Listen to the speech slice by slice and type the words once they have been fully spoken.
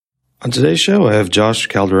On today's show, I have Josh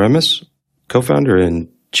Kalderimis, co-founder and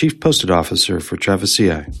chief posted officer for Travis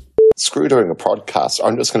CI. Screw doing a podcast.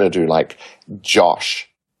 I'm just going to do like Josh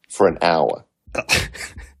for an hour.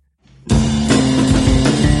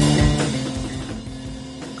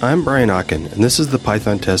 I'm Brian Ocken, and this is the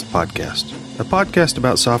Python Test Podcast, a podcast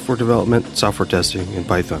about software development, software testing, and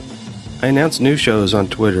Python. I announce new shows on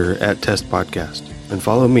Twitter at Test Podcast, and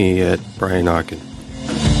follow me at Brian Ocken.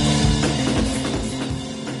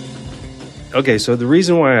 Okay, so the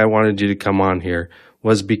reason why I wanted you to come on here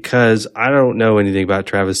was because I don't know anything about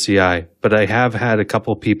Travis CI, but I have had a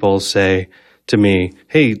couple people say to me,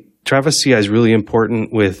 hey, Travis CI is really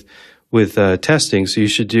important with testing, so you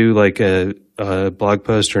should do like a blog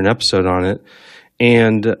post or an episode on it.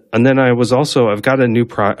 And then I've got a new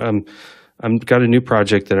project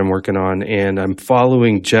that I'm working on, and I'm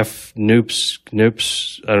following Jeff Noops.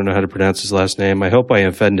 I don't know how to pronounce his last name. I hope I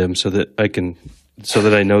offend him so that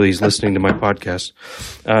I know he's listening to my podcast.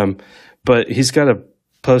 But he's got a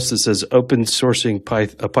post that says open sourcing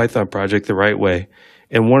a Python project the right way.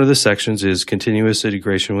 And one of the sections is continuous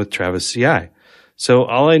integration with Travis CI. So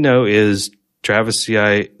all I know is Travis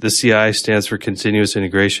CI, the CI stands for continuous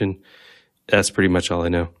integration. That's pretty much all I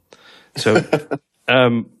know. So,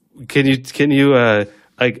 can you,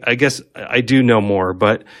 I guess I do know more,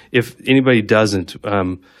 but if anybody doesn't,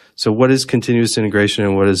 so what is continuous integration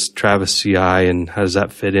and what is Travis CI and how does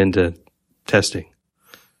that fit into testing?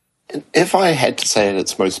 If I had to say in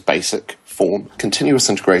its most basic form, continuous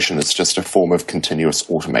integration is just a form of continuous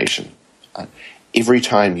automation. Every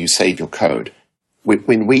time you save your code,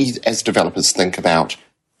 when we as developers think about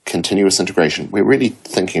continuous integration, we're really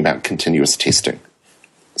thinking about continuous testing.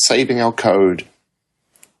 Saving our code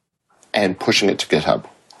and pushing it to GitHub.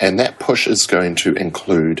 And that push is going to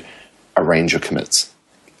include a range of commits.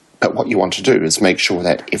 But what you want to do is make sure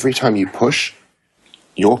that every time you push,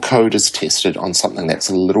 your code is tested on something that's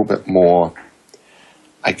a little bit more,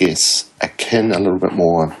 I guess, akin, a little bit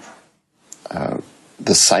more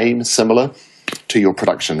similar to your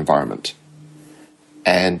production environment.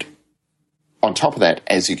 And on top of that,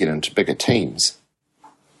 as you get into bigger teams,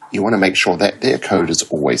 you want to make sure that their code is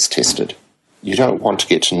always tested. You don't want to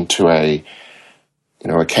get into a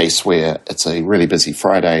case where it's a really busy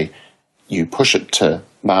Friday, you push it to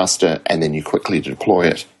master and then you quickly deploy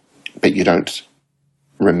it, but you don't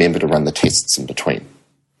remember to run the tests in between.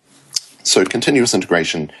 So continuous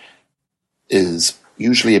integration is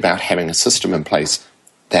usually about having a system in place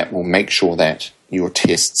that will make sure that your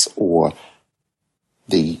tests or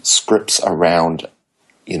the scripts around,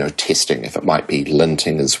 testing, if it might be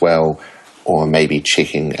linting as well, or maybe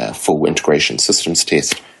checking a full integration systems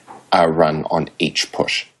test, are run on each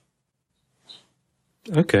push.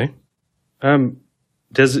 Okay.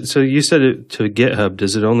 So you said it to GitHub.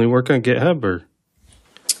 Does it only work on GitHub or?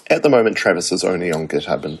 At the moment, Travis is only on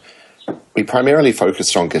GitHub, and we primarily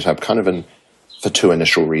focused on GitHub for two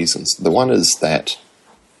initial reasons. The one is that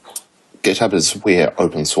GitHub is where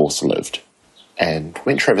open source lived. And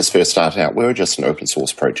when Travis first started out, we were just an open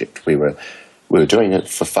source project. We were doing it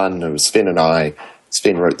for fun. It was Sven and I.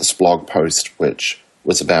 Sven wrote this blog post, which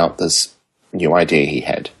was about this new idea he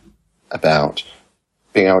had about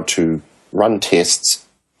being able to run tests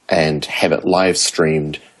and have it live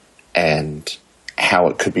streamed and how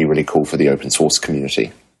it could be really cool for the open source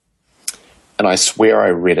community. And I swear I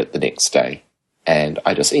read it the next day. And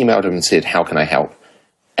I just emailed him and said, how can I help?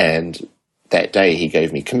 And that day he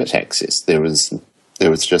gave me commit access. There was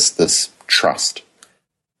just this trust.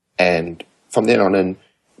 And from then on in,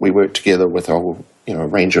 we worked together with a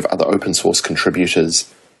range of other open source contributors.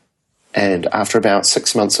 And after about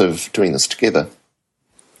 6 months of doing this together,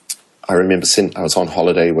 I remember I was on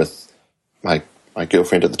holiday with my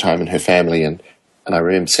girlfriend at the time and her family, and I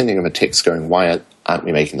remember sending him a text going, why aren't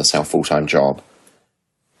we making this our full-time job?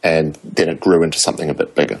 And then it grew into something a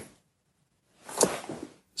bit bigger.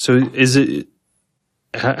 So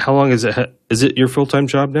how long is it your full-time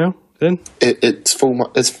job now then?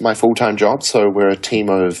 It's my full-time job. So we're a team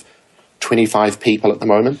of 25 people at the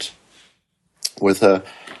moment. We've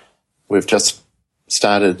just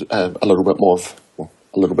started a little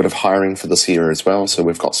bit of hiring for this year as well. So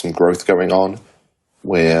we've got some growth going on.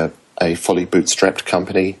 We're a fully bootstrapped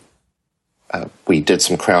company. We did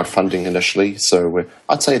some crowdfunding initially. So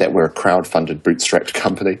I'd say that we're a crowdfunded bootstrapped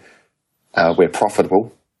company. We're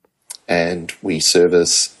profitable. And we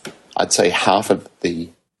service, I'd say, half of the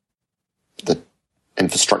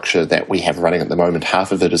infrastructure that we have running at the moment.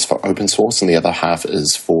 Half of it is for open source and the other half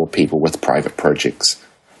is for people with private projects.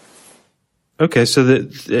 Okay, so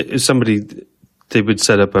if somebody, they would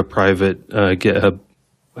set up a private GitHub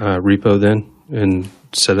repo then and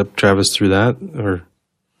set up Travis through that? Or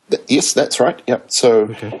Yes, that's right. Yep. So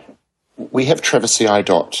Okay. we have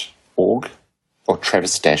travisci.org or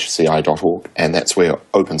travis-ci.org, and that's where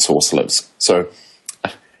open source lives. So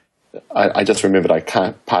I just remembered I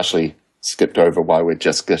partially skipped over why we're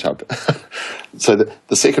just GitHub. So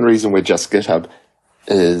the second reason we're just GitHub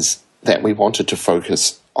is that we wanted to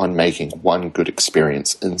focus on making one good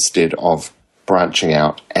experience instead of branching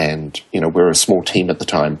out, and we're a small team at the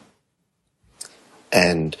time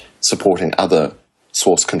and supporting other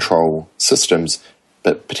source control systems,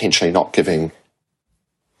 but potentially not giving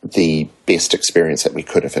the best experience that we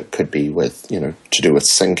could, if it could be with, to do with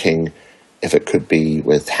syncing, if it could be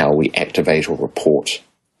with how we activate or report,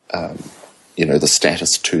 the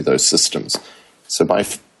status to those systems. So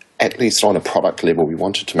at least on a product level, we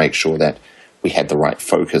wanted to make sure that we had the right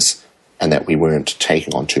focus and that we weren't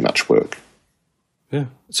taking on too much work. Yeah.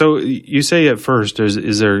 So you say at first,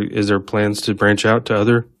 is there plans to branch out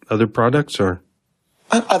to other products, or?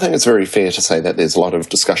 I think it's very fair to say that there's a lot of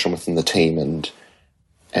discussion within the team,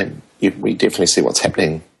 and we definitely see what's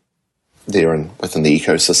happening there and within the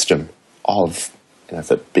ecosystem of,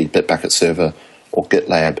 if it be Bitbucket Server or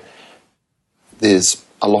GitLab. There's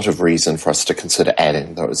a lot of reason for us to consider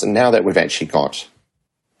adding those. And now that we've actually got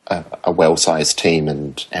a well-sized team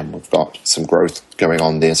and we've got some growth going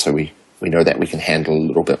on there, so we know that we can handle a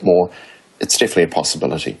little bit more, it's definitely a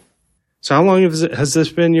possibility. So how long has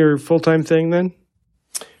this been your full-time thing then?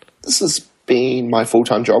 This has been my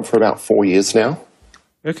full-time job for about 4 years now.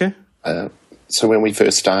 Okay. So when we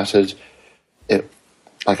first started,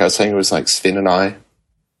 like I was saying, it was like Sven and I.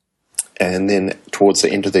 And then towards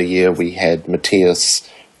the end of the year, we had Matthias,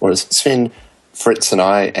 Sven, Fritz and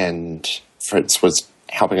I, and Fritz was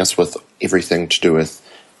helping us with everything to do with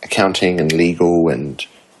accounting and legal and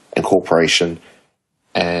incorporation.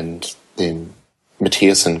 And then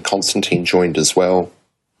Matthias and Konstantin joined as well.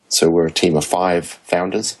 So we're a team of 5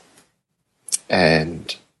 founders.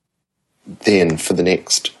 And then for the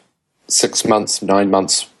next 6 months, 9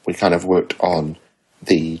 months, we kind of worked on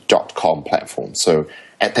the .com platform. So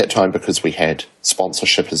at that time, because we had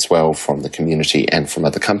sponsorship as well from the community and from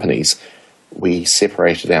other companies, we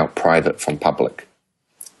separated out private from public.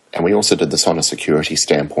 And we also did this on a security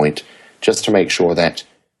standpoint, just to make sure that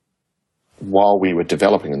while we were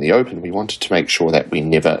developing in the open, we wanted to make sure that we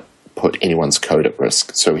never put anyone's code at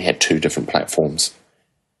risk. So we had 2 different platforms.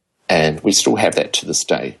 And we still have that to this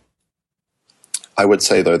day. I would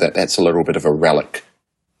say, though, that that's a little bit of a relic,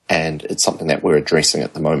 and it's something that we're addressing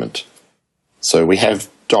at the moment. So we have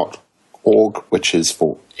 .org, which is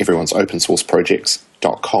for everyone's open source projects,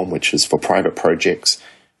 .com, which is for private projects,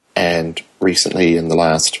 and recently in the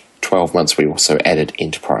last 12 months, we also added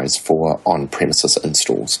Enterprise for on-premises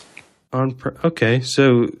installs. Okay,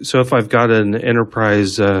 so if I've got an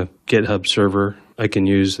enterprise GitHub server, I can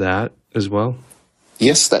use that as well?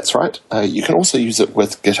 Yes, that's right. You can also use it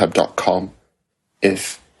with github.com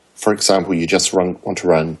if, for example, you just want to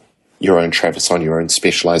run your own Travis on your own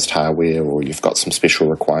specialized hardware, or you've got some special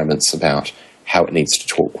requirements about how it needs to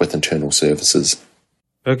talk with internal services.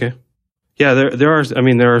 Okay. Yeah,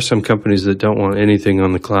 there are some companies that don't want anything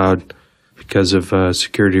on the cloud because of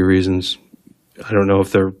security reasons. I don't know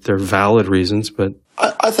if they're valid reasons, but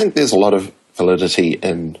I think there's a lot of validity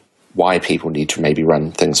in why people need to maybe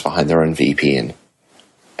run things behind their own VPN.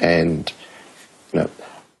 And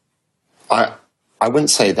I wouldn't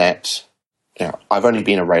say that. I've only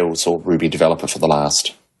been a Rails or Ruby developer for the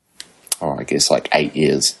last, I guess, like 8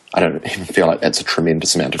 years. I don't even feel like that's a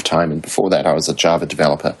tremendous amount of time. And before that, I was a Java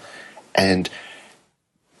developer. And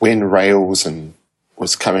when Rails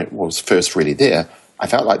was first really there, I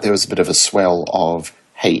felt like there was a bit of a swell of,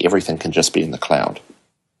 hey, everything can just be in the cloud.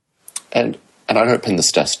 And I don't pin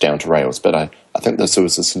this just down to Rails, but I think there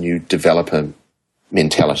was this new developer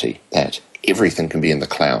mentality that everything can be in the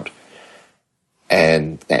cloud.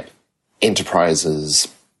 And that enterprise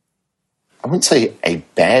is, I wouldn't say a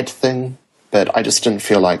bad thing, but I just didn't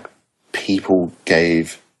feel like people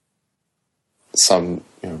gave some,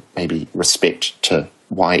 maybe respect to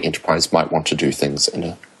why enterprise might want to do things in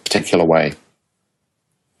a particular way.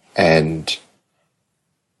 And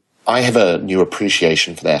I have a new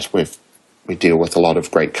appreciation for that. We deal with a lot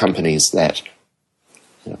of great companies that,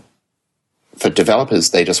 for developers,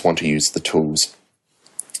 they just want to use the tools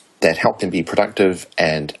that help them be productive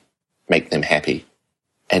and make them happy.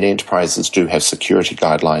 And enterprises do have security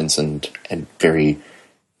guidelines and very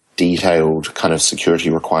detailed kind of security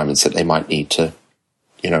requirements that they might need to,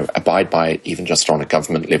 abide by, even just on a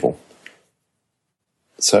government level.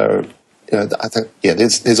 So, I think,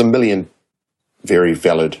 there's a million very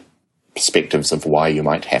valid perspectives of why you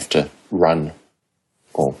might have to run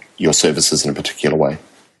or your services in a particular way.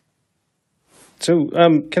 So,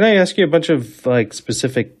 can I ask you a bunch of like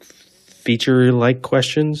specific feature-like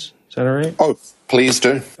questions? Is that all right? Oh, please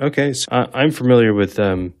do. Okay, so I'm familiar with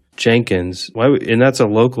Jenkins. And that's a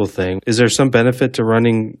local thing. Is there some benefit to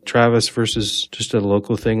running Travis versus just a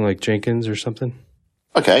local thing like Jenkins or something?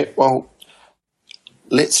 Okay, well,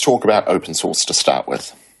 let's talk about open source to start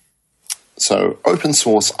with. So open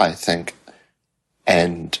source, I think,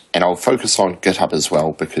 and I'll focus on GitHub as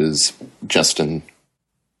well, because just in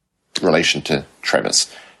relation to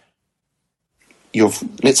Travis,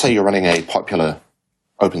 let's say you're running a popular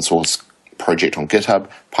open source project on GitHub,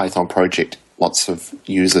 Python project, lots of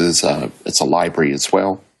users, it's a library as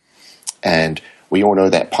well, and we all know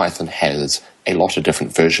that Python has a lot of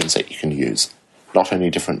different versions that you can use. Not only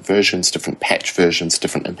different versions, different patch versions,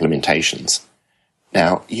 different implementations.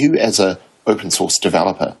 Now, you as a open source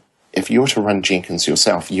developer, if you were to run Jenkins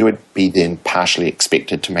yourself, you would be then partially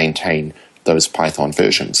expected to maintain those Python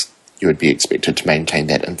versions. You would be expected to maintain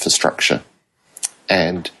that infrastructure.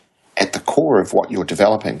 And at the core of what you're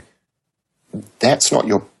developing, that's not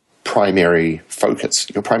your primary focus.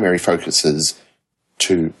 Your primary focus is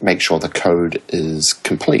to make sure the code is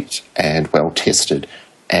complete and well tested,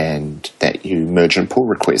 and that you merge and pull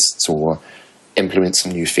requests or implement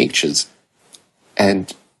some new features.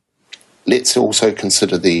 And let's also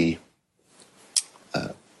consider the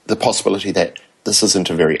possibility that this isn't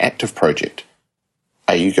a very active project.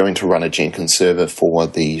 Are you going to run a Jenkins server for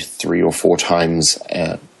the 3 or 4 times,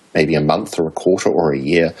 maybe a month or a quarter or a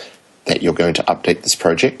year, that you're going to update this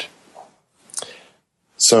project?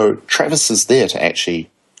 So Travis is there to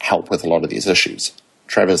actually help with a lot of these issues.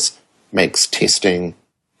 Travis makes testing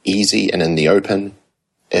easy and in the open.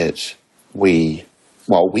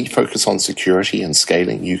 While we focus on security and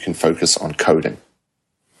scaling, you can focus on coding.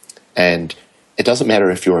 And it doesn't matter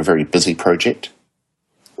if you're a very busy project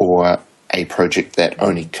or a project that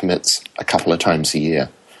only commits a couple of times a year.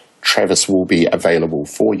 Travis will be available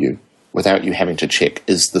for you without you having to check,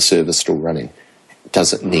 is the server still running?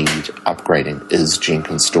 Does it need upgrading? Is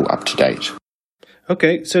Jenkins still up to date?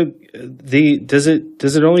 Okay, so does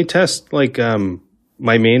it only test like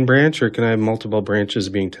my main branch, or can I have multiple branches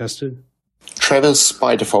being tested? Travis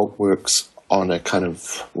by default works on a kind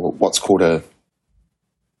of what's called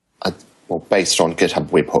based on GitHub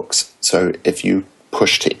webhooks. So if you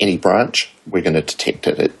push to any branch, we're going to detect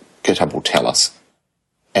it. GitHub will tell us.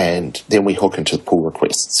 And then we hook into pull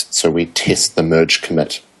requests. So we test the merge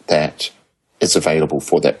commit that is available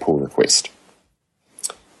for that pull request.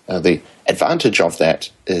 The advantage of that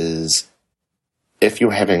is if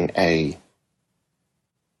you're having a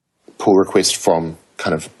pull request from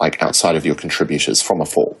kind of like outside of your contributors from a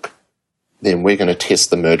fork, then we're going to test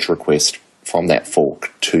the merge request from that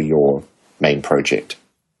fork to your main project.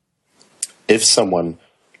 If someone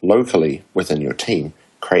locally within your team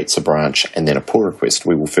creates a branch and then a pull request,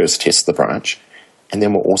 we will first test the branch, and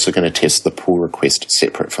then we're also going to test the pull request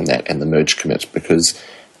separate from that and the merge commit, because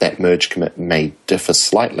that merge commit may differ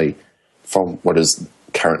slightly from what is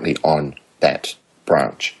currently on that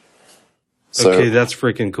branch. So, okay, that's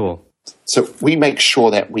freaking cool. So we make sure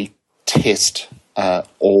that we test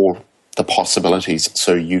all the possibilities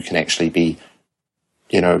so you can actually be,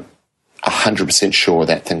 100% sure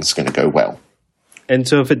that thing's going to go well. And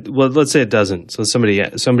so let's say it doesn't. So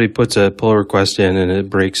somebody puts a pull request in and it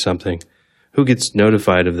breaks something. Who gets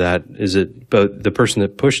notified of that? Is it both the person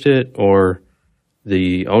that pushed it or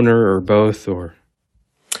the owner or both? Or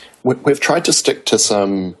we've tried to stick to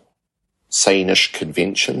some sane-ish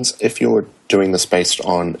conventions if you're doing this based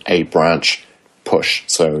on a branch push.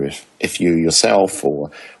 So if you yourself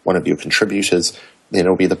or one of your contributors, then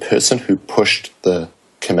it'll be the person who pushed the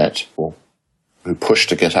commit or who pushed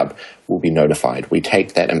to GitHub will be notified. We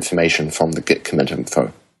take that information from the git commit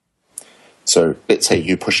info. So let's say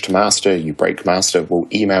you push to master, you break master, we'll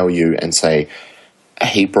email you and say,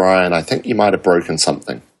 hey, Brian, I think you might have broken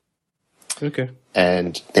something. Okay.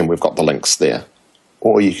 And then we've got the links there.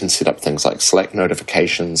 Or you can set up things like Slack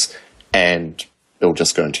notifications and it'll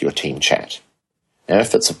just go into your team chat. Now,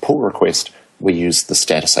 if it's a pull request, we use the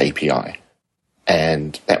status API.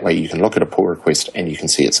 And that way you can look at a pull request and you can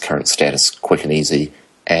see its current status quick and easy.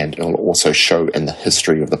 And it'll also show in the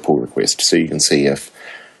history of the pull request. So you can see if,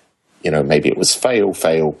 maybe it was fail,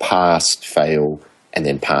 pass, fail, and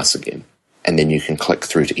then pass again. And then you can click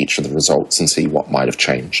through to each of the results and see what might have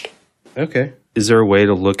changed. Okay. Is there a way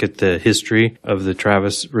to look at the history of the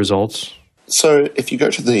Travis results? So if you go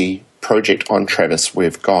to the project on Travis,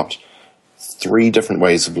 we've got 3 different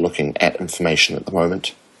ways of looking at information at the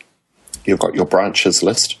moment. You've got your branches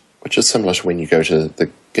list, which is similar to when you go to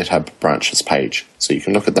the GitHub branches page. So you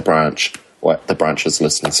can look at the branch or the branches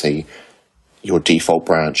list and see, your default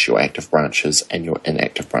branch, your active branches, and your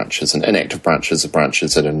inactive branches. And inactive branches are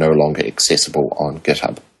branches that are no longer accessible on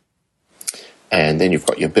GitHub. And then you've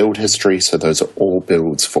got your build history, so those are all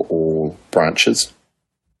builds for all branches.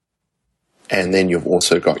 And then you've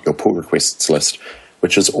also got your pull requests list,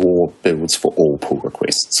 which is all builds for all pull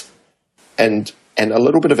requests. And a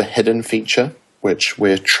little bit of a hidden feature, which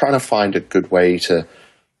we're trying to find a good way to,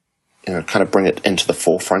 kind of bring it into the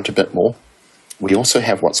forefront a bit more. We also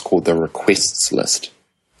have what's called the requests list.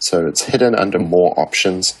 So it's hidden under more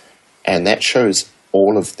options, and that shows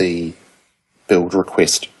all of the build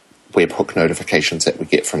request webhook notifications that we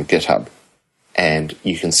get from GitHub. And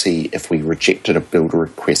you can see if we rejected a build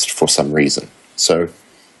request for some reason. So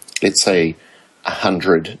let's say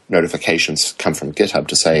 100 notifications come from GitHub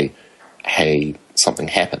to say, hey, something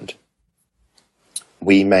happened.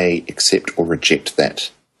 We may accept or reject that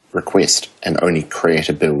request and only create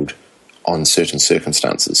a build on certain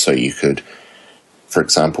circumstances. So you could, for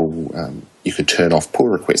example, you could turn off pull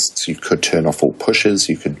requests, you could turn off all pushes,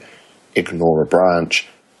 you could ignore a branch,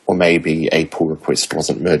 or maybe a pull request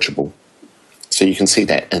wasn't mergeable. So you can see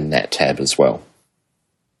that in that tab as well.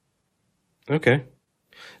 Okay.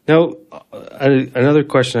 Now, another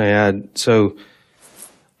question I had. So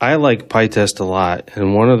I like PyTest a lot,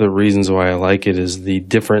 and one of the reasons why I like it is the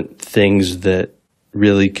different things that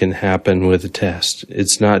really can happen with a test.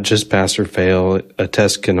 It's not just pass or fail. A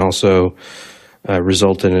test can also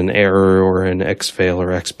result in an error or an X fail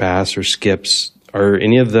or X pass or skips. Are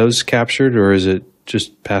any of those captured, or is it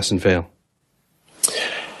just pass and fail?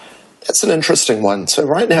 That's an interesting one. So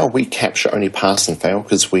right now we capture only pass and fail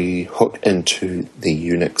because we hook into the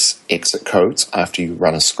Unix exit codes after you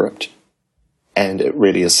run a script. And it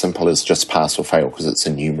really is simple as just pass or fail because it's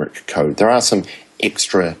a numeric code. There are some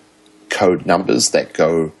extra code numbers that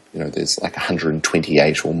go, there's like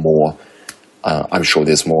 128 or more. I'm sure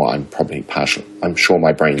there's more. I'm sure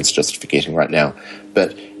my brain's just forgetting right now.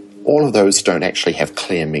 But all of those don't actually have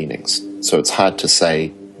clear meanings. So it's hard to say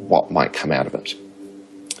what might come out of it.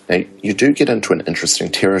 Now, you do get into an interesting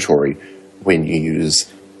territory when you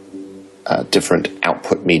use different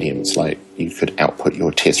output mediums, like you could output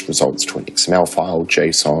your test results to an XML file,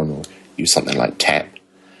 JSON, or use something like TAP.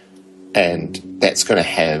 And that's going to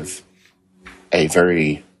have a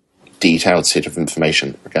very detailed set of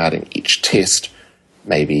information regarding each test,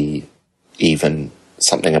 maybe even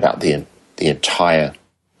something about the entire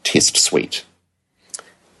test suite.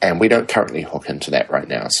 And we don't currently hook into that right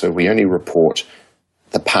now. So we only report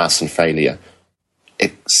the pass and failure,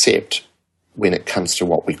 except when it comes to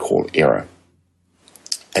what we call error.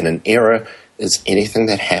 And an error is anything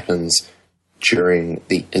that happens during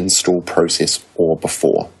the install process or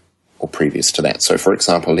before or previous to that. So for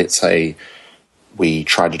example, let's say we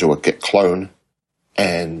try to do a git clone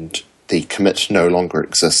and the commit no longer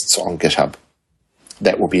exists on GitHub.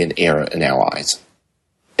 That will be an error in our eyes.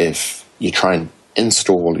 If you try and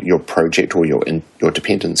install your project or your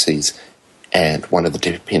dependencies and one of the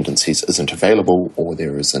dependencies isn't available or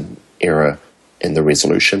there is an error in the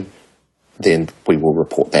resolution, then we will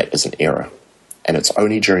report that as an error. And it's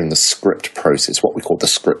only during the script process, what we call the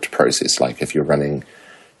script process, like if you're running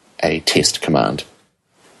a test command,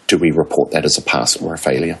 do we report that as a pass or a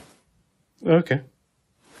failure. Okay.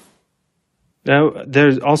 Now,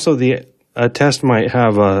 there's also a test might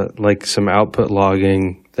have like some output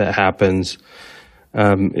logging that happens.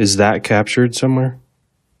 Is that captured somewhere?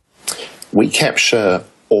 We capture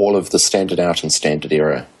all of the standard out and standard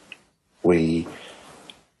error. When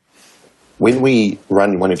we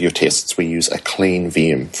run one of your tests, we use a clean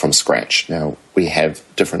VM from scratch. Now, we have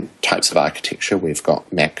different types of architecture. We've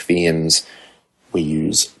got Mac VMs. We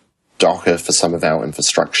use Docker for some of our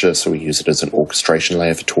infrastructure, so we use it as an orchestration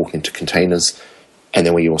layer for talking to containers. And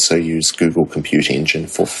then we also use Google Compute Engine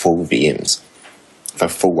for full VMs, for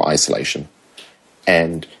full isolation.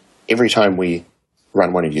 And every time we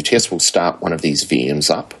run one of your tests, we'll start one of these VMs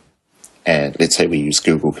up. And let's say we use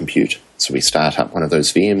Google Compute. So we start up one of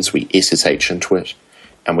those VMs, we SSH into it,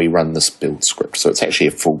 and we run this build script. So it's actually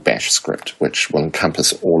a full bash script, which will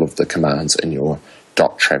encompass all of the commands in your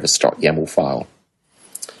 .travis.yaml file.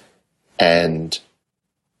 And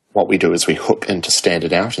what we do is we hook into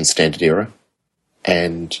standard out and standard error,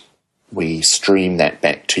 and we stream that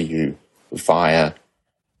back to you via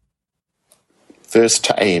first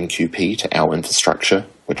to AMQP, to our infrastructure,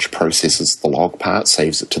 which processes the log part,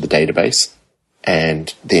 saves it to the database,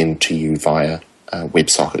 and then to you via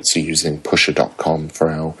WebSocket, so using pusher.com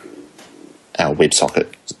for our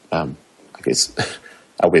WebSocket, our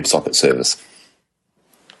WebSocket service.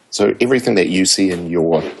 So everything that you see in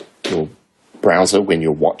your browser when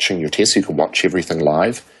you're watching your test, you can watch everything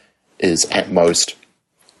live, is at most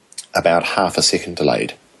about half a second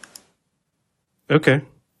delayed. Okay.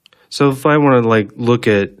 So if I want to like look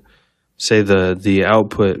at, say, the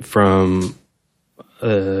output from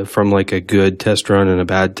like a good test run and a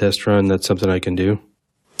bad test run, that's something I can do?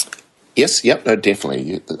 Yes, yep, no,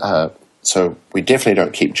 definitely. So we definitely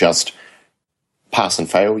don't keep just pass and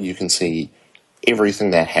fail. You can see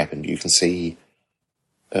everything that happened. You can see,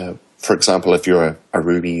 for example, if you're a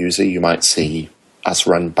Ruby user, you might see us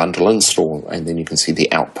run bundle install, and then you can see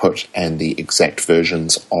the output and the exact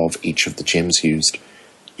versions of each of the gems used.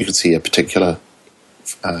 You can see a particular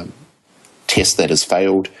test that has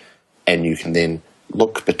failed, and you can then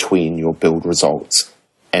look between your build results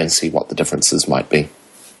and see what the differences might be.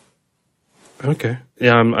 Okay.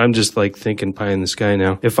 Yeah, I'm just like thinking pie in the sky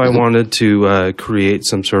now. If I wanted to create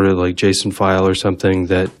some sort of like JSON file or something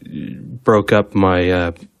that broke up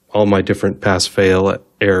my all my different pass fail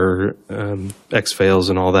error X fails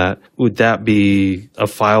and all that, would that be a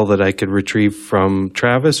file that I could retrieve from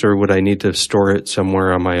Travis, or would I need to store it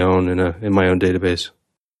somewhere on my own in my own database?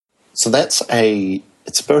 So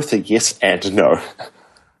it's both a yes and a no.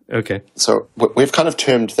 Okay. So we've kind of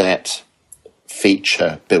termed that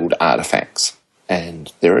feature build artifacts,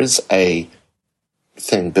 and there is a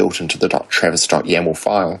thing built into the .travis.yaml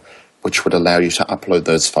file which would allow you to upload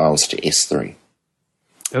those files to S3.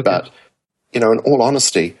 Okay. But in all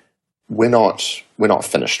honesty, we're not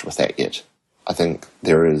finished with that yet. I think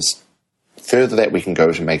there is further that we can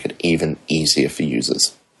go to make it even easier for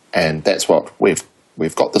users, and that's what we've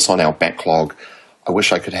got this on our backlog. I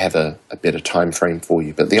wish I could have a better time frame for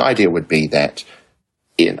you, but the idea would be that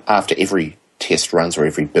after every test runs or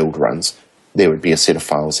every build runs, there would be a set of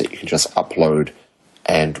files that you can just upload,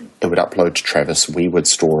 and it would upload to Travis. We would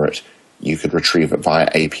store it. You could retrieve it via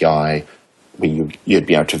API. You'd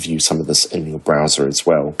be able to view some of this in your browser as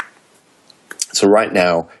well. So right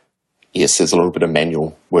now, yes, there's a little bit of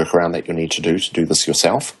manual workaround that you'll need to do this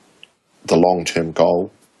yourself. The long-term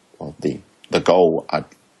goal, well, the goal,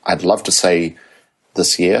 I'd love to say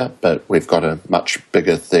this year, but we've got a much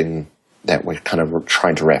bigger thing that we're kind of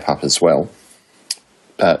trying to wrap up as well.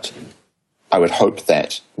 But I would hope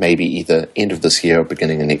that maybe either end of this year or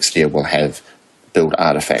beginning of next year we'll have build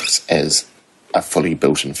artifacts as a fully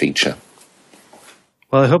built-in feature.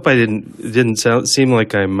 Well, I hope I didn't seem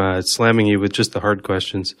like I'm slamming you with just the hard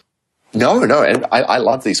questions. No, and I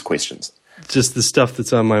love these questions. Just the stuff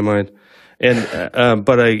that's on my mind. And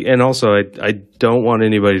but I don't want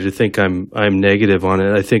anybody to think I'm negative on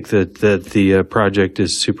it. I think that the project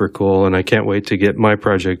is super cool, and I can't wait to get my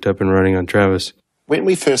project up and running on Travis. When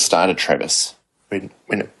we first started Travis, when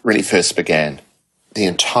it really first began, the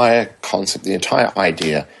entire concept, the entire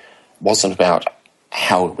idea wasn't about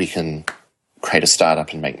how we can create a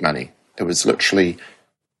startup and make money. It was literally,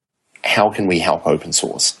 how can we help open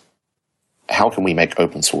source? How can we make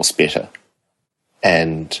open source better?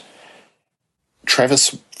 And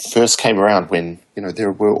Travis first came around when,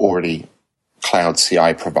 there were already cloud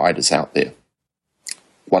CI providers out there.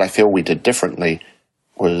 What I feel we did differently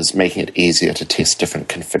was making it easier to test different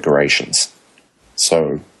configurations.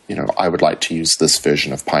 So, I would like to use this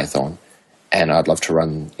version of Python, and I'd love to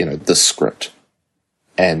run, this script.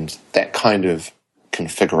 And that kind of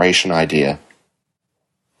configuration idea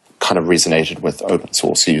kind of resonated with open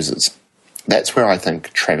source users. That's where I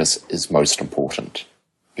think Travis is most important,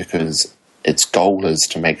 because its goal is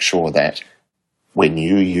to make sure that when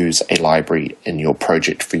you use a library in your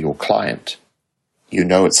project for your client,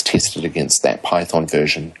 it's tested against that Python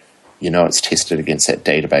version, it's tested against that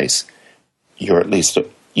database. You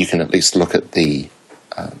can at least look at the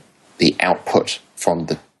output from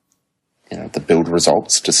the build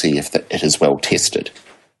results to see if it is well tested.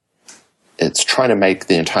 It's trying to make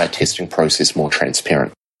the entire testing process more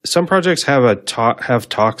transparent. Some projects have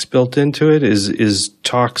talks built into it. Is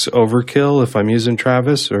talks overkill if I'm using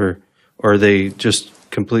Travis, or are they just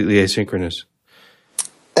completely asynchronous?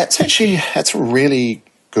 That's a really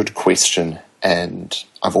good question, and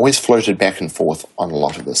I've always floated back and forth on a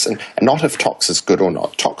lot of this. And not if talks is good or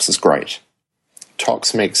not. Talks is great.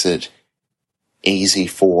 Talks makes it easy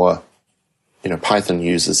for Python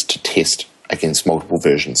users to test against multiple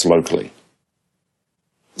versions locally.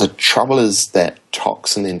 The trouble is that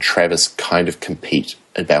Tox and then Travis kind of compete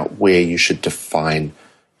about where you should define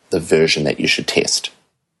the version that you should test.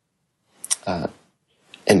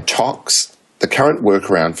 In Tox, the current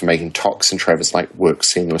workaround for making Tox and Travis work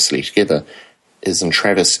seamlessly together is in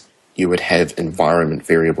Travis you would have environment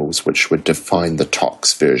variables which would define the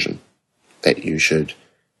Tox version that you should,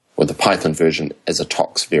 or the Python version as a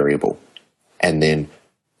Tox variable. And then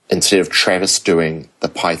instead of Travis doing the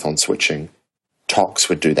Python switching, Tox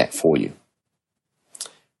would do that for you.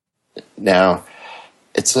 Now,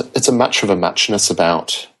 it's a much of a muchness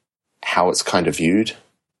about how it's kind of viewed,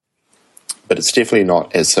 but it's definitely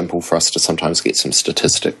not as simple for us to sometimes get some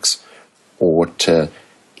statistics or to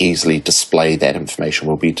easily display that information.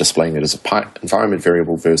 We'll be displaying it as a environment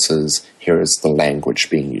variable versus here is the language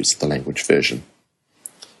being used, the language version.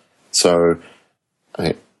 So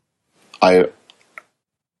I've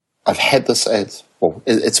had this as, well,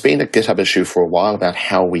 it's been a GitHub issue for a while about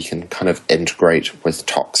how we can kind of integrate with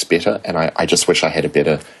Tox better, and I just wish I had a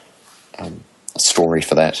better story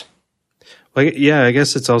for that. Well, yeah, I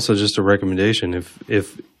guess it's also just a recommendation.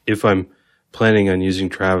 If I'm planning on using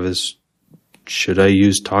Travis, should I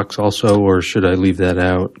use Tox also, or should I leave that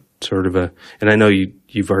out? Sort of and I know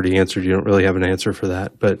you've already answered. You don't really have an answer for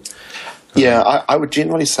that, but yeah, I would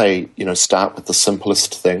generally say, start with the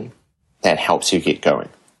simplest thing that helps you get going.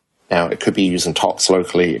 Now, it could be using Tox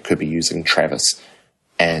locally, it could be using Travis,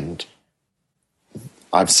 and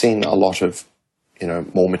I've seen a lot of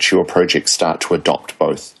more mature projects start to adopt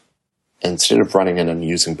both. Instead of running in and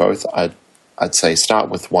using both, I'd say start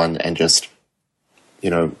with one and just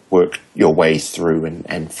work your way through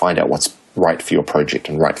and find out what's right for your project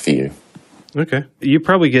and right for you. Okay. You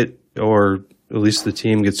probably get, or at least the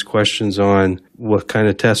team gets, questions on what kind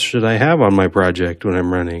of tests should I have on my project when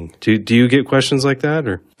I'm running. Do you get questions like that,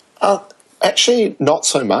 or? Actually, not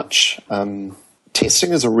so much.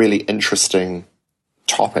 Testing is a really interesting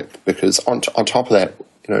topic because on top of that,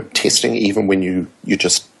 testing, even when you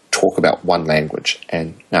just talk about one language,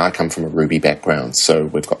 and now I come from a Ruby background, so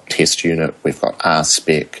we've got test unit, we've got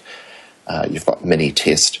RSpec, you've got mini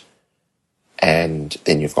test, and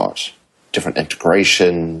then you've got different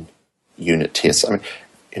integration unit tests. I mean,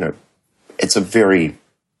 it's a very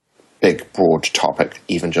big, broad topic,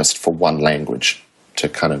 even just for one language to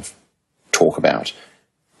kind of talk about.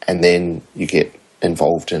 And then you get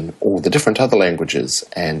involved in all the different other languages,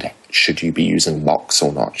 and should you be using mocks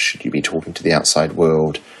or not? Should you be talking to the outside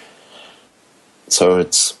world? So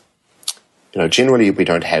it's, generally we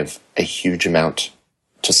don't have a huge amount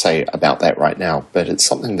to say about that right now, but it's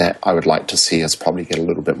something that I would like to see us probably get a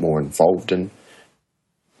little bit more involved in.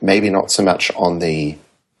 Maybe not so much on the,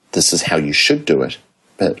 this is how you should do it,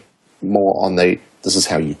 but more on the, this is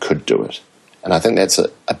how you could do it. And I think that's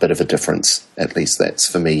a bit of a difference, at least that's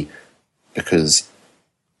for me, because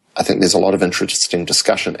I think there's a lot of interesting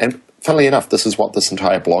discussion. And funnily enough, this is what this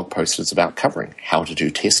entire blog post is about covering, how to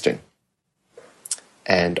do testing.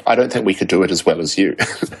 And I don't think we could do it as well as you.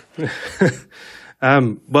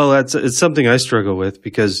 Well, it's something I struggle with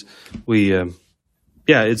because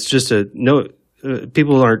it's just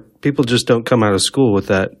people just don't come out of school with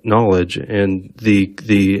that knowledge, and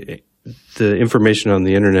the information on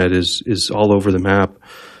the internet is all over the map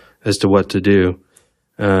as to what to do.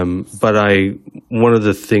 But one of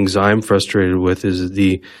the things I'm frustrated with is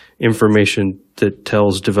the information that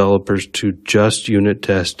tells developers to just unit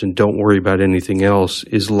test and don't worry about anything else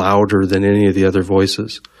is louder than any of the other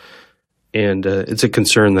voices. And it's a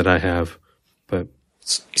concern that I have. But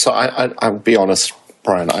so I'll be honest,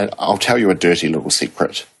 Brian, I'll tell you a dirty little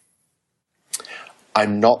secret.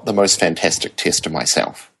 I'm not the most fantastic tester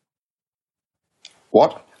myself.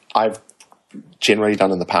 What I've generally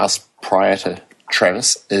done in the past prior to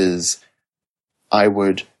Travis is I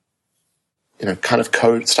would, kind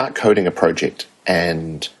of start coding a project,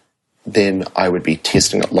 and then I would be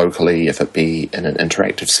testing it locally, if it be in an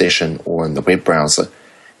interactive session or in the web browser.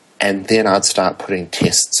 And then I'd start putting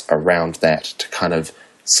tests around that to kind of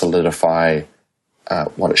solidify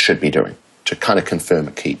what it should be doing, to kind of confirm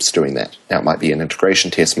it keeps doing that. Now, it might be an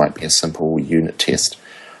integration test, might be a simple unit test.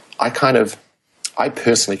 I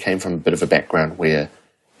personally came from a bit of a background where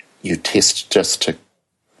you test just to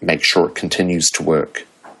make sure it continues to work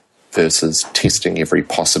versus testing every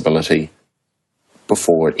possibility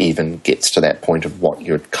before it even gets to that point of what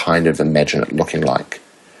you'd kind of imagine it looking like.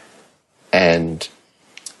 And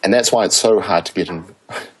that's why it's so hard to get in.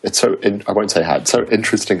 I won't say hard, it's so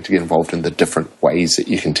interesting to get involved in the different ways that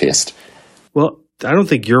you can test. Well, I don't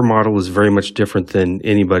think your model is very much different than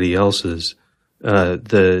anybody else's.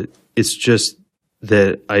 It's just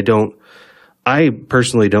that I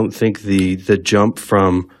personally don't think the jump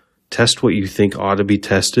from test what you think ought to be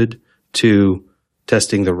tested to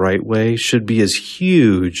testing the right way should be as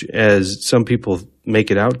huge as some people make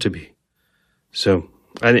it out to be. So,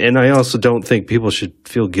 and I also don't think people should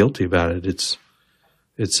feel guilty about it.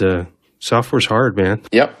 Software's hard, man.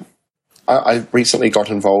 Yep. I recently got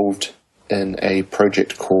involved in a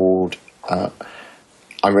project called, I'm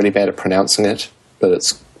really bad at pronouncing it, but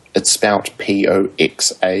it's spelled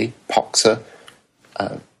POXA, POXA,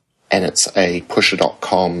 and it's a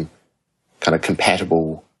pusher.com kind of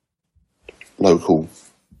compatible local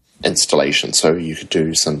installation, so you could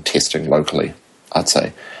do some testing locally, I'd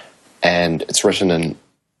say. And it's written in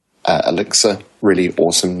Elixir, really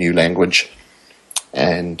awesome new language.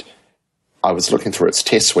 And I was looking through its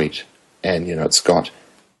test suite, and it's got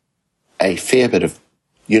a fair bit of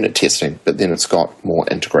unit testing, but then it's got more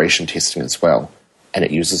integration testing as well. And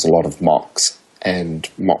it uses a lot of mocks and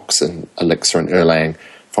mocks in Elixir and Erlang,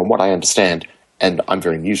 from what I understand. And I'm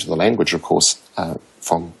very new to the language, of course.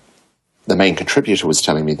 From the main contributor was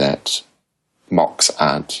telling me that mocks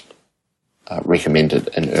aren't recommended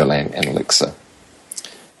in Erlang and Elixir.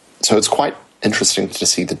 So it's quite interesting to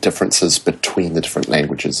see the differences between the different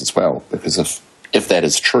languages as well, because if that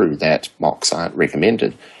is true, that mocks aren't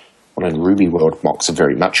recommended, well, in Ruby world, mocks are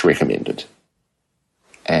very much recommended.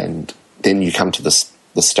 And then you come to the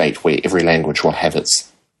state where every language will have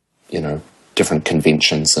its, different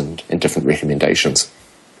conventions and different recommendations.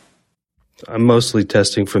 I'm mostly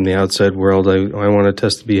testing from the outside world. I want to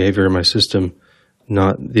test the behavior of my system,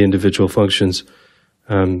 not the individual functions.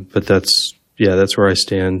 But that's where I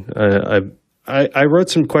stand. I wrote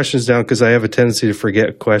some questions down because I have a tendency to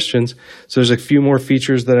forget questions. So there's a few more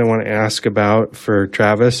features that I want to ask about for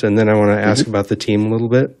Travis, and then I want to ask about the team a little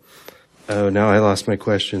bit. Oh, now I lost my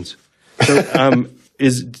questions. So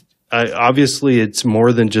obviously it's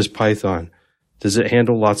more than just Python. Does it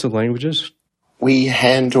handle lots of languages? We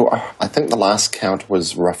handle, I think the last count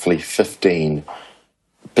was roughly 15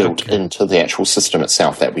 built into the actual system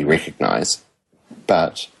itself that we recognize.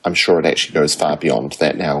 But I'm sure it actually goes far beyond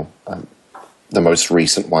that now. The most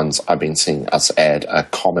recent ones I've been seeing us add are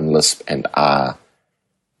Common Lisp and R.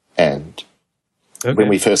 And when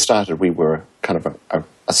we first started, we were kind of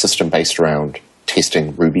a system based around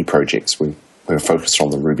testing Ruby projects. We were focused on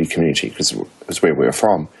the Ruby community because it was where we were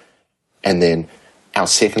from. And then our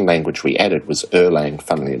second language we added was Erlang,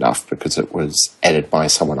 funnily enough, because it was added by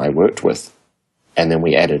someone I worked with. And then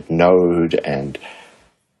we added Node and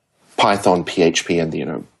Python, PHP, and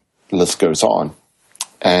the list goes on.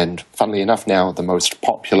 And funnily enough, now the most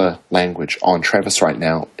popular language on Travis right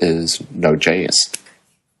now is Node.js.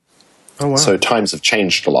 Oh, wow. So times have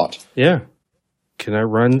changed a lot. Yeah. Can I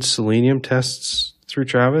run Selenium tests through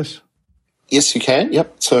Travis? Yes, you can.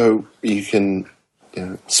 Yep. So you can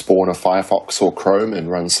spawn a Firefox or Chrome and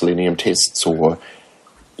run Selenium tests, or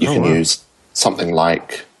you can use something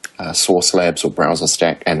like Source Labs or Browser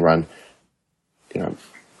Stack and run,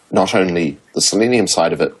 not only the Selenium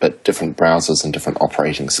side of it, but different browsers and different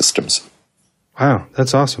operating systems. Wow,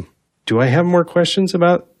 that's awesome. Do I have more questions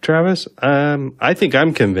about Travis? I think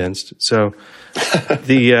I'm convinced. So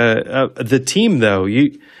the team, though,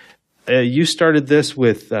 you started this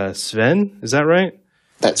with Sven, is that right?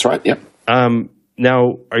 That's right, yep.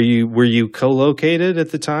 Now, were you co-located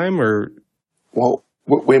at the time, or? Well,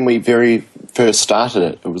 when we very first started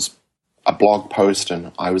it, it was a blog post,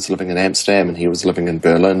 and I was living in Amsterdam and he was living in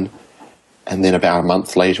Berlin. And then about a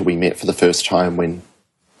month later, we met for the first time when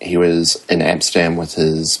he was in Amsterdam with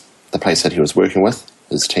the place that he was working with,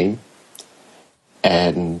 his team.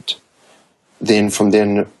 And then from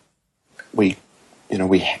then, we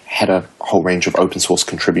had a whole range of open source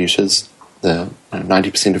contributors.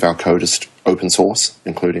 90% of our code is open source,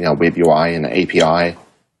 including our web UI and API.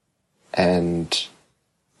 And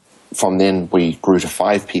from then, we grew to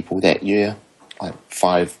 5 people that year,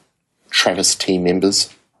 5 Travis team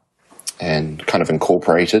members, and kind of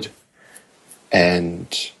incorporated.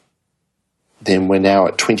 And then we're now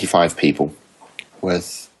at 25 people,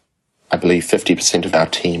 with, I believe, 50% of our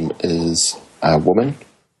team is women.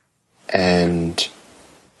 And,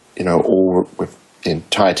 the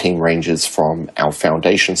entire team ranges from our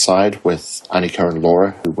foundation side with Annika and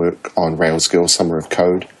Laura, who work on Rails Girls Summer of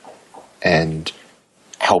Code, and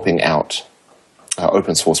helping out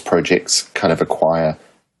open source projects kind of acquire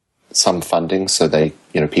some funding so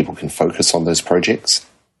people can focus on those projects.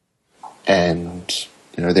 And,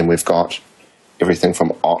 then we've got everything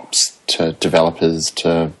from ops to developers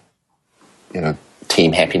to,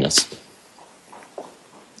 team happiness.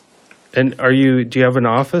 And do you have an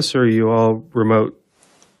office, or are you all remote?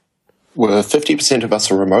 Well, 50% of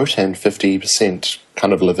us are remote and 50%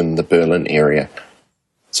 kind of live in the Berlin area.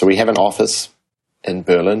 So we have an office in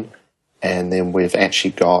Berlin, and then we've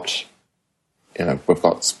actually got, we've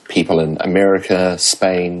got people in America,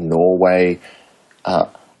 Spain, Norway.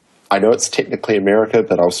 I know it's technically America,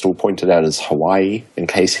 but I'll still point it out as Hawaii in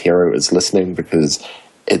case Hero is listening, because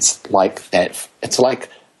it's like that. It's like,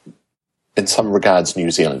 in some regards, New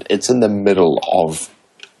Zealand. It's in the middle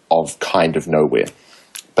of kind of nowhere,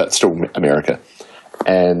 but still America.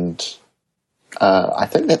 And I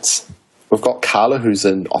think that's We've got Carla, who's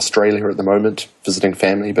in Australia at the moment, visiting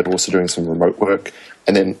family, but also doing some remote work.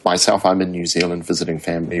 And then myself, I'm in New Zealand visiting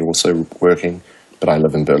family, also working, but I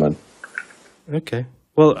live in Berlin. Okay.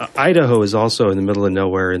 Well, Idaho is also in the middle of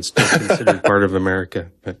nowhere and still considered part of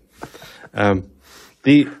America. But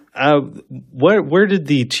where did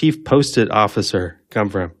the chief Post-it officer come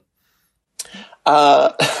from?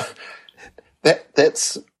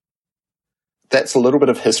 That's a little bit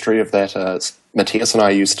of history of that. Matthias and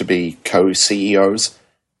I used to be co-CEOs,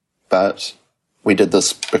 but we did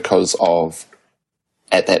this because of,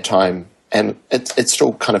 at that time, and it's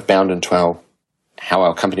still kind of bound into how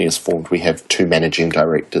our company is formed. We have 2 managing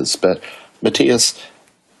directors, but Matthias,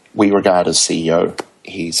 we regard as CEO.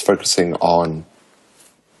 He's focusing on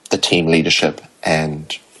the team leadership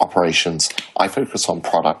and operations. I focus on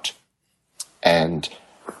product. And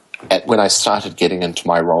when I started getting into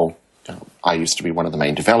my role, I used to be one of the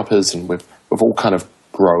main developers, and we've all kind of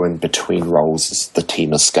grown between roles as the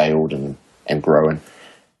team has scaled and grown.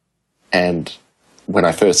 And when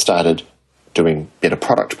I first started doing better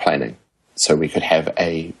product planning, so we could have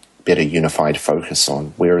a better unified focus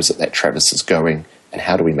on where is it that Travis is going and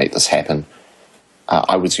how do we make this happen,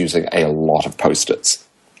 I was using a lot of Post-its.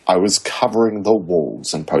 I was covering the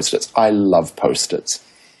walls in Post-its. I love Post-its.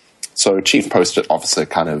 So Chief Post-it Officer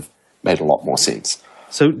kind of made a lot more sense.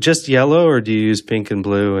 So just yellow, or do you use pink and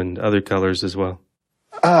blue and other colors as well?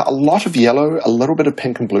 A lot of yellow, a little bit of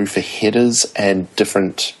pink and blue for headers and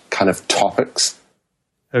different kind of topics.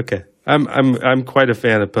 Okay. I'm quite a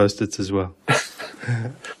fan of Post-its as well.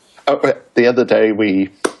 The other day, I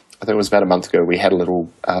think it was about a month ago, we had a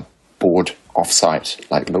little board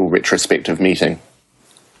offsite, like a little retrospective meeting.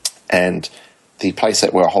 And the place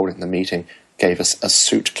that we were holding the meeting gave us a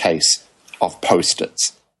suitcase of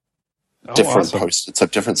Post-its. Different awesome. Post-its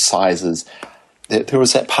of different sizes. There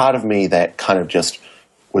was that part of me that kind of just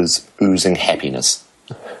was oozing happiness.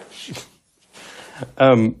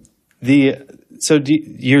 So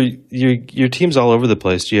your team's all over the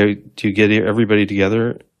place. Do you get everybody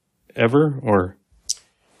together ever, or?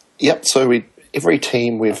 Yep. So every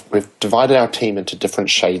team we've divided our team into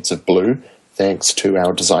different shades of blue, thanks to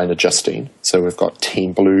our designer Justine. So we've got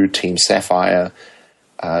Team Blue, Team Sapphire,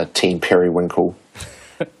 Team Periwinkle.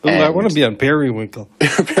 I want to be on Periwinkle.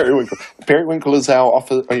 Periwinkle. Periwinkle is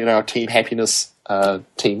our team happiness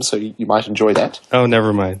team, so you might enjoy that. Oh,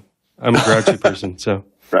 never mind. I'm a grouchy person, so.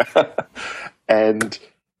 And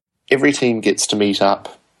every team gets to meet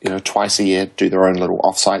up, twice a year, do their own little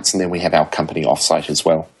offsites, and then we have our company offsite as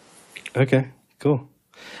well. Okay, cool.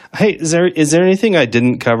 Hey, is there anything I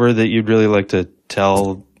didn't cover that you'd really like to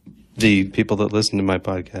tell the people that listen to my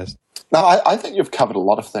podcast? No, I think you've covered a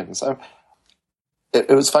lot of things. It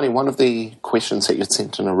was funny. One of the questions that you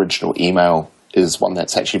sent in an original email is one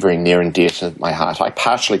that's actually very near and dear to my heart. I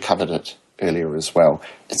partially covered it earlier as well.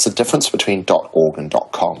 It's the difference between .org and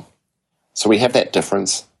 .com. So we have that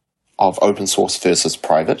difference of open source versus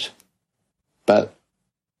private, but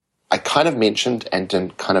I kind of mentioned and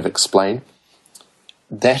didn't kind of explain.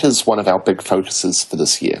 That is one of our big focuses for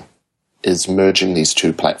this year, is merging these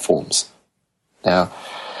 2 platforms. Now,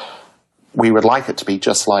 we would like it to be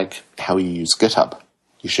just like how you use GitHub.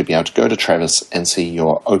 You should be able to go to Travis and see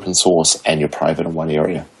your open source and your private in one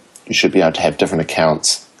area. You should be able to have different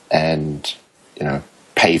accounts and,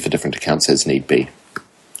 pay for different accounts as need be.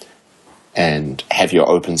 And have your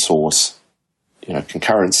open source,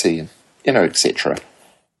 concurrency, etc.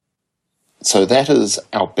 So that is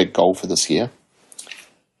our big goal for this year.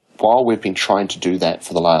 While we've been trying to do that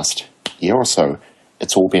for the last year or so,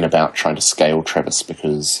 it's all been about trying to scale Travis,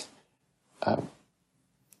 because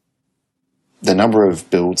the number of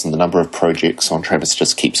builds and the number of projects on Travis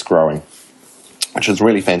just keeps growing, which is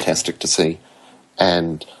really fantastic to see.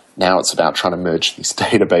 And now it's about trying to merge these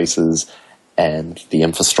databases and the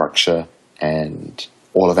infrastructure and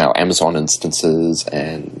all of our Amazon instances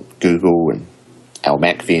and Google and our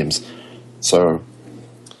Mac VMs. So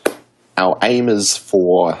our aim is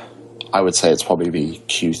for, I would say it's probably be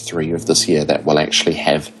Q3 of this year, that we'll actually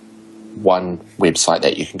have one website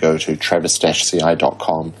that you can go to,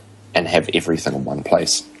 travis-ci.com, and have everything in one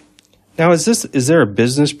place. Now, is there a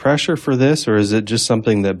business pressure for this, or is it just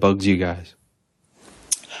something that bugs you guys?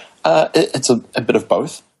 It's a bit of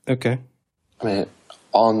both. Okay. I mean,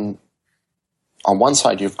 on one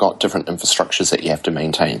side, you've got different infrastructures that you have to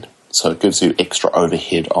maintain. So it gives you extra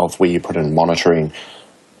overhead of where you put in monitoring,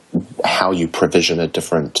 how you provision a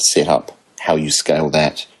different setup, how you scale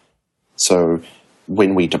that. So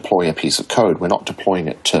when we deploy a piece of code, we're not deploying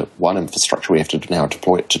it to one infrastructure. We have to now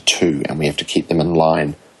deploy it to 2, and we have to keep them in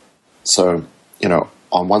line. So,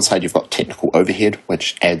 on one side, you've got technical overhead,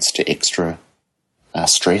 which adds to extra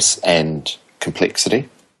stress and complexity.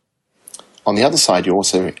 On the other side, you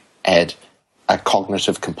also add a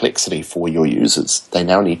cognitive complexity for your users. They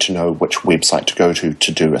now need to know which website to go to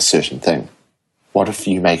do a certain thing. What if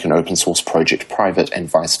you make an open source project private and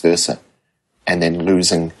vice versa, and then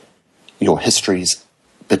losing your histories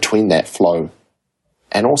between that flow,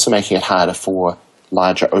 and also making it harder for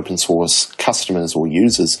larger open source customers or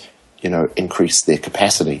users, increase their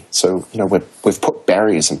capacity. So, we've put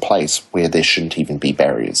barriers in place where there shouldn't even be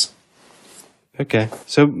barriers. Okay.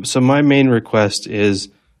 So my main request is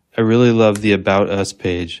I really love the About Us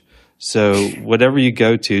page. So whatever you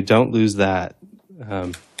go to, don't lose that.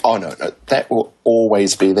 Oh, no, that will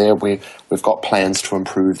always be there. We've got plans to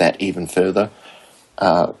improve that even further.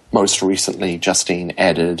 Most recently, Justine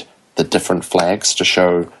added the different flags to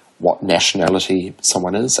show what nationality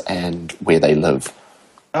someone is and where they live.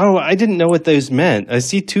 Oh, I didn't know what those meant. I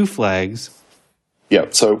see 2 flags. Yeah,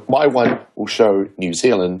 so my one will show New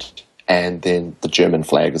Zealand and then the German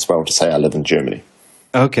flag as well to say I live in Germany.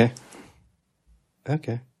 Okay.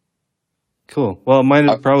 Cool. Well, mine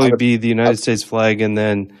would probably be the United States flag, and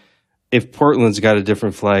then if Portland's got a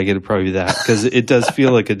different flag, it'd probably be that, because it does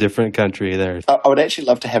feel like a different country there. I would actually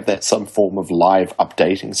love to have that some form of live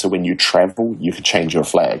updating, so when you travel, you could change your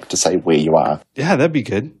flag to say where you are. Yeah, that'd be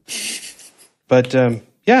good. But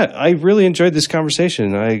yeah, I really enjoyed this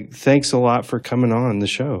conversation. Thanks a lot for coming on the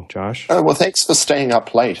show, Josh. Well, thanks for staying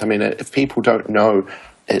up late. I mean, if people don't know,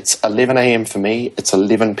 it's 11 a.m. for me. It's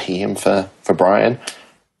 11 p.m. for Brian.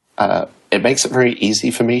 It makes it very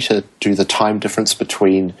easy for me to do the time difference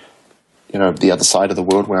between, the other side of the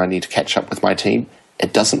world where I need to catch up with my team.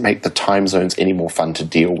 It doesn't make the time zones any more fun to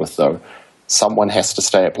deal with, though. Someone has to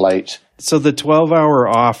stay up late. So the 12-hour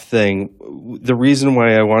off thing, the reason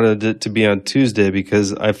why I wanted it to be on Tuesday,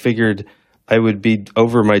 because I figured I would be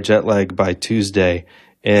over my jet lag by Tuesday,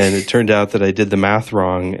 and it turned out that I did the math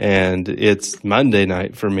wrong, and it's Monday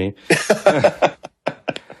night for me.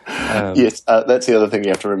 Yes, that's the other thing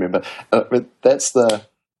you have to remember.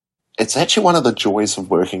 It's actually one of the joys of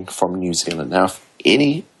working from New Zealand. Now,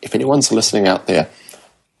 if anyone's listening out there,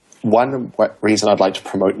 one reason I'd like to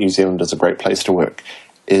promote New Zealand as a great place to work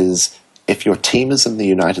is if your team is in the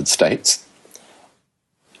United States,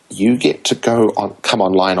 you get to come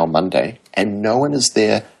online on Monday, and no one is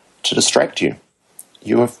there to distract you.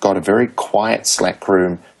 You have got a very quiet Slack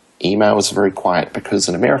room. Email is very quiet because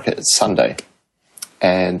in America it's Sunday,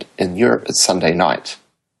 and in Europe it's Sunday night.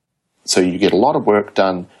 So you get a lot of work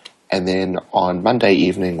done, and then on Monday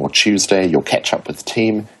evening or Tuesday you'll catch up with the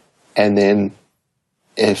team, and then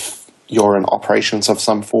if you're in operations of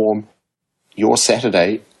some form, your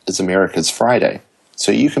Saturday is America's Friday.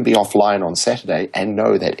 So you can be offline on Saturday and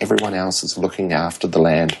know that everyone else is looking after the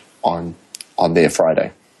land on their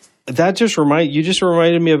Friday. You just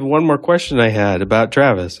reminded me of one more question I had about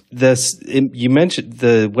Travis. You mentioned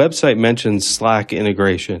the website mentions Slack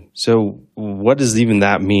integration. So what does even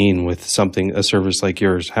that mean with a service like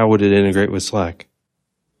yours? How would it integrate with Slack?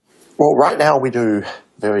 Well, right now we do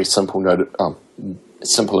very simple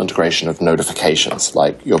integration of notifications,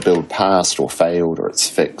 like your build passed or failed, or it's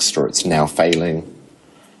fixed, or it's now failing.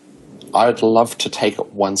 I'd love to take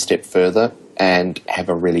it one step further and have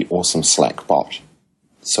a really awesome Slack bot.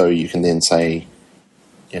 So you can then say,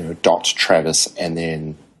 .Travis, and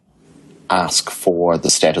then ask for the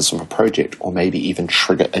status of a project, or maybe even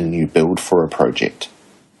trigger a new build for a project.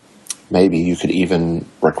 Maybe you could even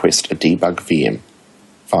request a debug VM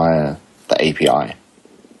via the API.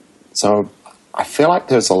 So I feel like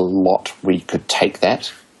there's a lot we could take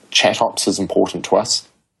that. ChatOps is important to us,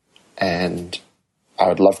 and I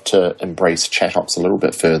would love to embrace ChatOps a little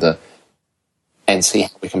bit further and see how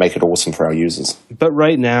we can make it awesome for our users. But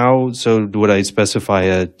right now, so would I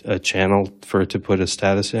specify a channel for it to put a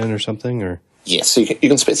status in or something? Or yes, so you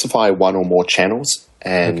can specify one or more channels,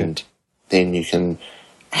 and then you can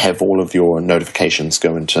have all of your notifications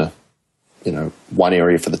go into, one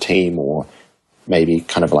area for the team, or maybe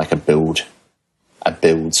kind of like a builds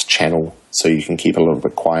channel, so you can keep it a little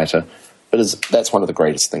bit quieter. But that's one of the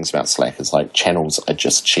greatest things about Slack is like channels are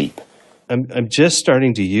just cheap. I'm just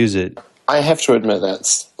starting to use it. I have to admit that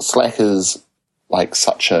Slack is like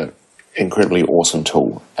such a incredibly awesome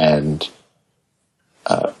tool, and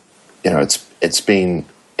it's been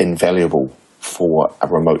invaluable for a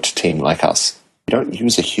remote team like us. We don't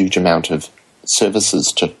use a huge amount of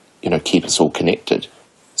services to keep us all connected.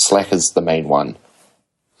 Slack is the main one,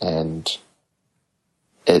 and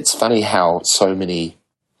it's funny how so many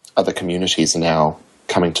other communities are now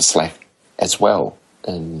coming to Slack as well,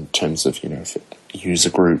 in terms of user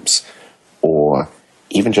groups, or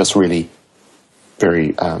even just really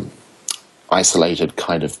very isolated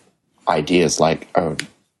kind of ideas like,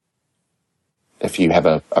 if you have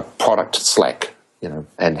a product Slack,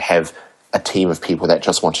 and have a team of people that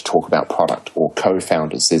just want to talk about product, or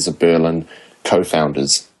co-founders. There's a Berlin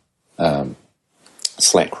co-founders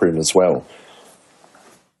Slack room as well.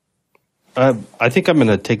 I think I'm going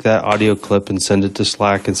to take that audio clip and send it to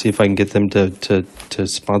Slack and see if I can get them to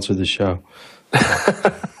sponsor the show.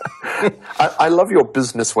 I love your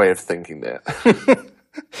business way of thinking there.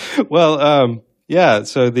 Well, yeah.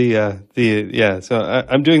 So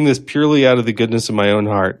I'm doing this purely out of the goodness of my own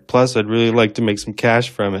heart. Plus, I'd really like to make some cash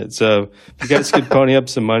from it. So if you guys could pony up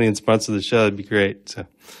some money and sponsor the show, that'd be great. So,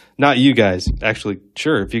 not you guys, actually.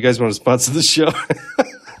 Sure, if you guys want to sponsor the show.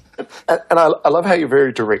 And I love how you're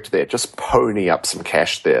very direct there. Just pony up some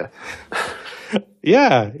cash there.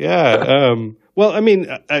 Yeah. Well, I mean,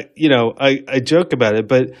 I joke about it,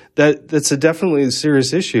 but that's definitely a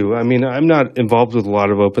serious issue. I mean, I'm not involved with a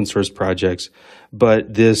lot of open source projects,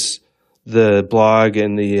 but the blog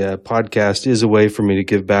and the podcast is a way for me to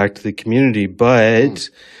give back to the community. But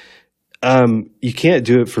you can't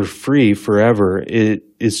do it for free forever.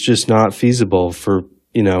 It's just not feasible for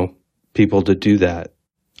people to do that.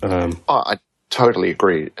 I totally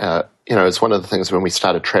agree. It's one of the things when we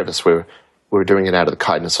started Travis, we were doing it out of the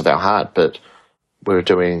kindness of our heart, but we were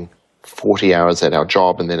doing 40 hours at our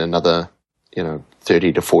job and then another,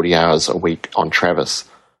 30 to 40 hours a week on Travis.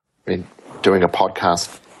 I mean, doing a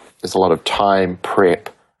podcast, there's a lot of time, prep.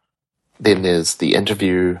 Then there's the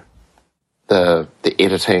interview, the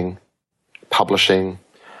editing, publishing.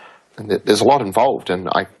 And there's a lot involved, and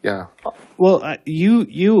Well,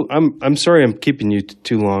 I'm sorry I'm keeping you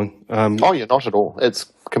too long. Oh, yeah, not at all. It's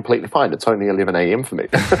completely fine. It's only 11 a.m. for me.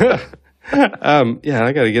 Yeah,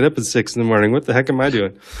 I got to get up at 6 in the morning. What the heck am I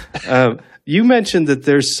doing? You mentioned that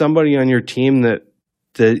there's somebody on your team that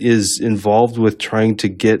is involved with trying to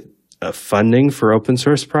get funding for open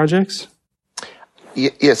source projects?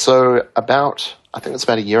 Yeah, so I think it's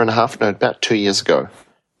about about 2 years ago,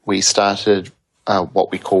 we started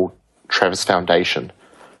what we call Travis Foundation.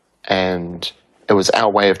 And it was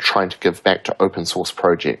our way of trying to give back to open source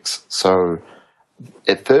projects. So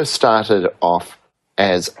it first started off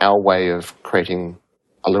as our way of creating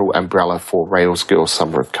a little umbrella for Rails Girls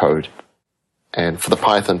Summer of Code. And for the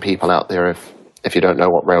Python people out there, if you don't know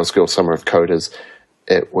what Rails Girls Summer of Code is,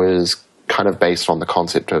 it was kind of based on the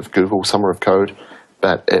concept of Google Summer of Code,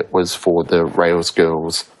 but it was for the Rails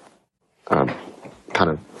Girls kind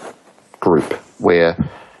of group where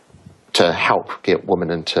to help get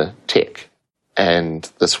women into tech.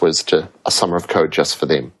 And this was a summer of code just for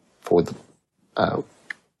them, for the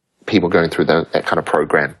people going through that kind of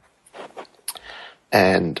program.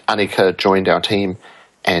 And Annika joined our team,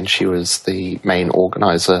 and she was the main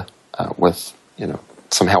organizer with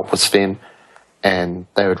some help with Sven. And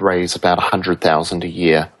they would raise about $100,000 a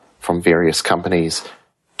year from various companies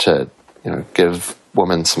to give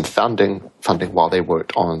women some funding while they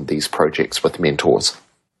worked on these projects with mentors.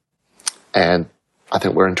 And I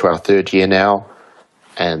think we're into our third year now,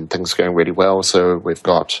 and things are going really well. So we've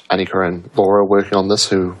got Annika and Laura working on this,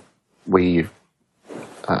 who we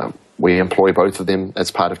employ both of them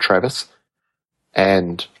as part of Travis.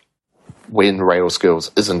 And when Rails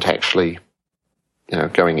Girls isn't actually,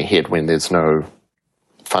 going ahead, when there's no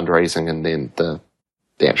fundraising and then the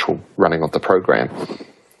actual running of the program,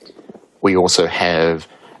 we also have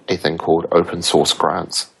a thing called open source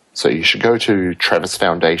grants. So you should go to Travis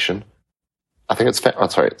Foundation. I think it's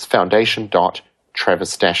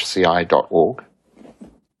foundation.travis-ci.org.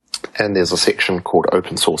 And there's a section called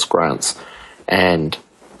Open Source Grants. And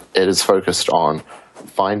it is focused on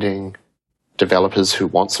finding developers who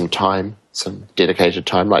want some time, some dedicated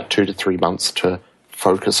time, like 2 to 3 months to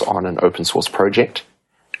focus on an open source project.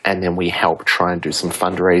 And then we help try and do some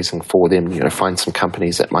fundraising for them, find some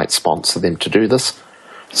companies that might sponsor them to do this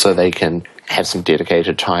so they can have some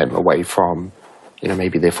dedicated time away from,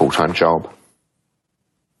 maybe their full-time job.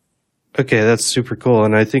 Okay, that's super cool.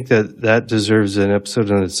 And I think that deserves an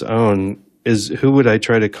episode on its own. Who would I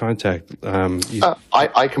try to contact?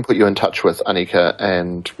 I can put you in touch with Annika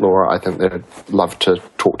and Laura. I think they'd love to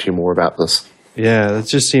talk to you more about this. Yeah,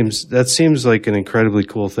 that seems like an incredibly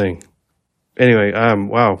cool thing. Anyway,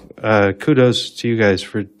 wow. Kudos to you guys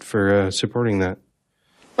for supporting that.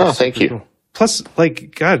 That's thank you. Cool. Plus,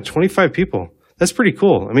 25 people. That's pretty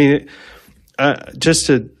cool. I mean, I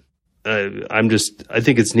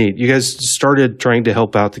think it's neat. You guys started trying to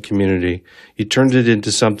help out the community. You turned it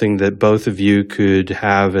into something that both of you could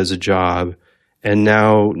have as a job. And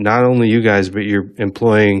now not only you guys, but you're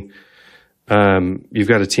employing, you've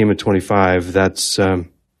got a team of 25. That's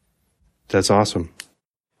awesome.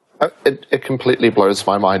 It completely blows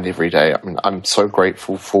my mind every day. I mean, I'm so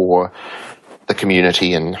grateful for the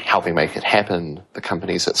community and helping make it happen, the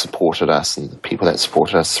companies that supported us and the people that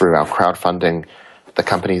supported us through our crowdfunding, the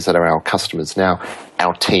companies that are our customers now,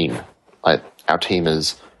 our team. Our team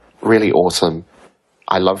is really awesome.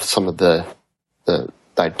 I love some of the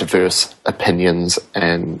diverse opinions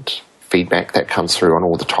and feedback that comes through on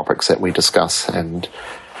all the topics that we discuss. And,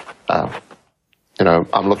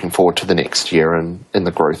 I'm looking forward to the next year and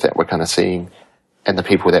the growth that we're kind of seeing and the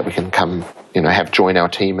people that we can come, have join our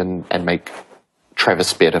team and make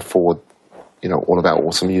Travis better for, all of our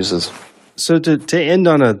awesome users. So to end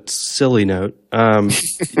on a silly note, I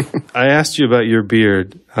asked you about your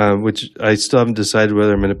beard, which I still haven't decided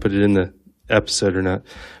whether I'm going to put it in the episode or not.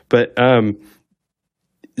 But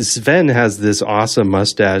Sven has this awesome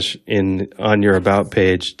mustache on your About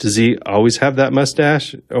page. Does he always have that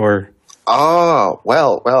mustache, or? Oh,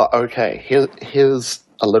 well, okay. Here's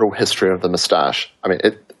a little history of the mustache. I mean,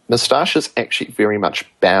 mustache is actually very much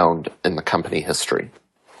bound in the company history.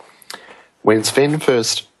 When Sven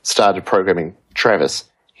first started programming Travis,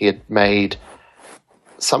 he had made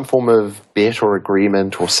some form of bet or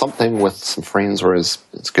agreement or something with some friends or his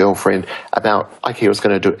girlfriend about, like, he was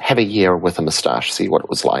going to have a year with a mustache, see what it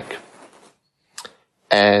was like.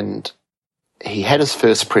 And he had his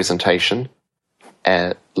first presentation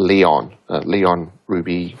at Leon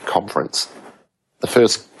Ruby conference, the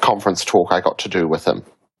first conference talk I got to do with him.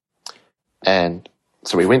 And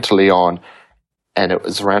so we went to Leon, and it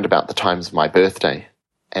was around about the times of my birthday.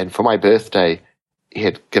 And for my birthday, he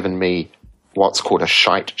had given me what's called a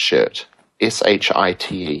shite shirt,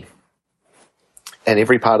 S-H-I-T-E. And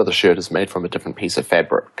every part of the shirt is made from a different piece of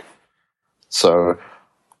fabric. So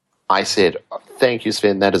I said, thank you,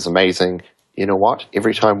 Sven, that is amazing. You know what?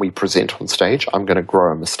 Every time we present on stage, I'm going to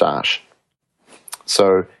grow a mustache.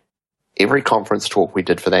 So every conference talk we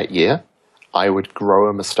did for that year, I would grow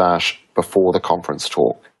a mustache before the conference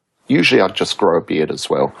talk. Usually I'd just grow a beard as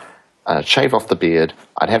well. Shave off the beard,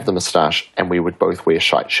 I'd have the mustache, and we would both wear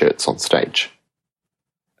shite shirts on stage.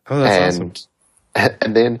 Oh, that's awesome.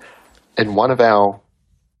 And then in one of our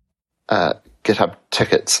GitHub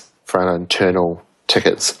tickets for our internal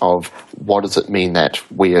tickets of what does it mean that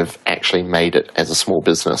we have actually made it as a small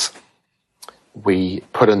business, we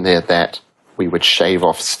put in there that we would shave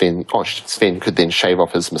off Sven, or Sven could then shave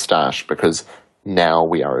off his mustache because now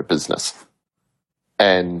we are a business.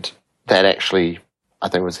 And that actually, I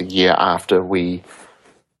think it was a year after we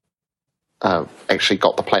actually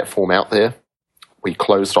got the platform out there, we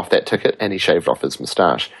closed off that ticket and he shaved off his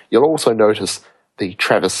mustache. You'll also notice the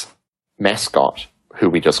Travis mascot, who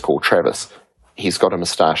we just call Travis, he's got a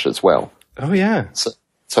mustache as well. Oh, yeah. So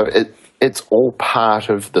it's all part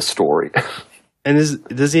of the story. And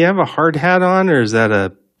does he have a hard hat on, or is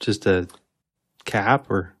that just a cap?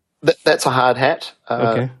 Or that's a hard hat.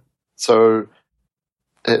 Okay. So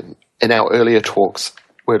in our earlier talks,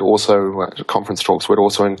 conference talks, we'd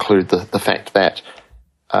also include the fact that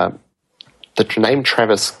the name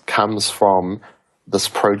Travis comes from this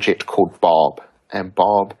project called Bob. And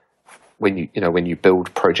Bob, when you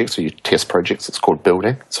build projects or you test projects, it's called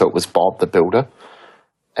building. So it was Bob the Builder.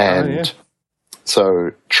 And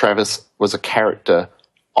so Travis was a character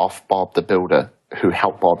of Bob the Builder who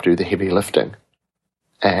helped Bob do the heavy lifting.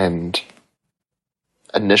 And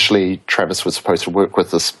initially, Travis was supposed to work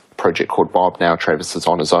with this project called Bob. Now Travis is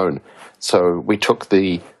on his own. So we took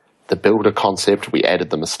the builder concept, we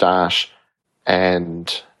added the mustache, and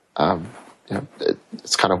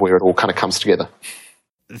it's kind of where it all kind of comes together.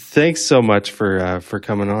 Thanks so much for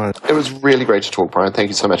coming on. It was really great to talk, Brian. Thank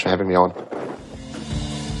you so much for having me on.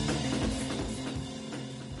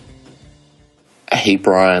 Hey,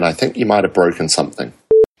 Brian, I think you might have broken something.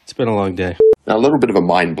 It's been a long day. Now, a little bit of a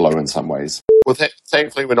mind blow in some ways. Well,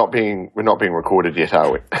 thankfully, we're not being recorded yet,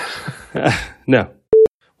 are we? No.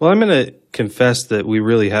 Well, I'm going to confess that we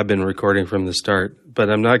really have been recording from the start, but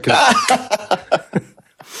I'm not going to.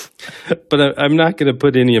 But I'm not going to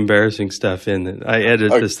put any embarrassing stuff in. I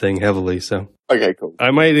edit this thing heavily, so. Okay, cool.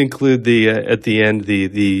 I might include at the end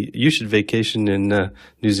the you should vacation in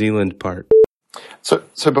New Zealand part.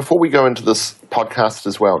 So before we go into this podcast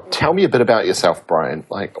as well, tell me a bit about yourself, Brian.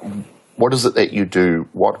 Like, what is it that you do?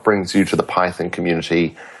 What brings you to the Python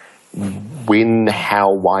community? When,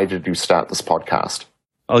 how, why did you start this podcast?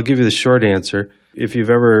 I'll give you the short answer. If you've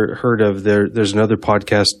ever heard of there's another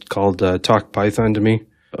podcast called Talk Python to Me.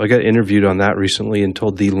 I got interviewed on that recently and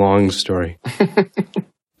told the long story.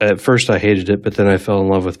 At first I hated it, but then I fell in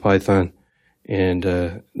love with Python, and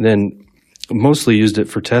then mostly used it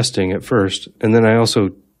for testing at first. And then I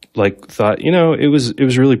also thought, it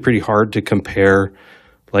was really pretty hard to compare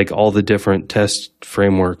like all the different test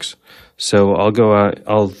frameworks. So I'll go out,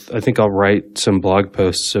 I think I'll write some blog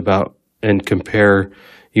posts about and compare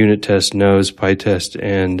unit test, nose, PyTest,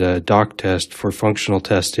 and doc test for functional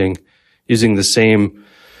testing using the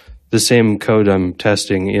same code I'm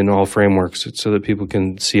testing in all frameworks so that people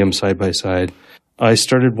can see them side by side. I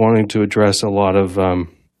started wanting to address a lot of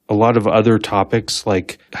other topics,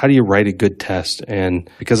 like how do you write a good test? And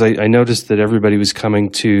because I noticed that everybody was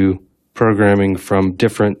coming to programming from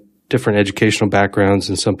different educational backgrounds,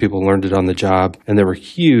 and some people learned it on the job, and there were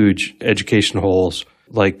huge education holes.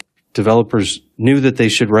 Like developers knew that they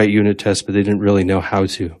should write unit tests, but they didn't really know how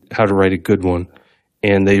to write a good one.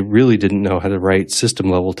 And they really didn't know how to write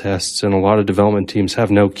system-level tests. And a lot of development teams have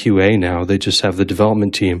no QA now. They just have the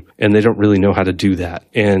development team, and they don't really know how to do that.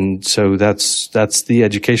 And so that's the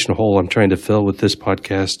educational hole I'm trying to fill with this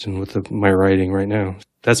podcast and with my writing right now.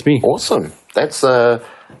 That's me. Awesome. That's a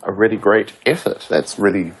really great effort. That's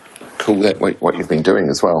really cool what you've been doing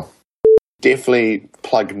as well. Definitely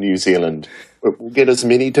plug New Zealand. We'll get as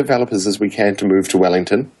many developers as we can to move to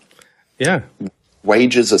Wellington. Yeah.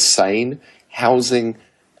 Wages are sane. Housing,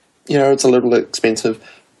 it's a little expensive,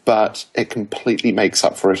 but it completely makes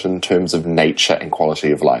up for it in terms of nature and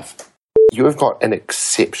quality of life. You have got an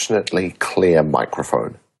exceptionally clear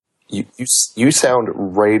microphone. You sound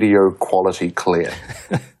radio quality clear.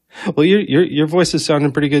 Well, your voice is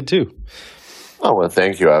sounding pretty good too. Oh, well,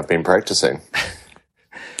 thank you. I've been practicing.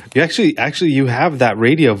 You actually you have that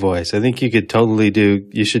radio voice. I think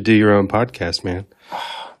you should do your own podcast, man.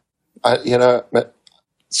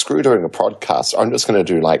 Screw doing a podcast. I'm just going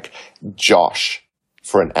to do like Josh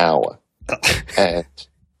for an hour. And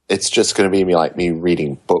it's just going to be me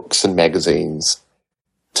reading books and magazines.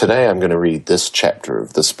 Today I'm going to read this chapter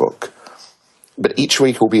of this book. But each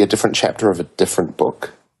week will be a different chapter of a different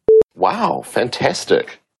book. Wow,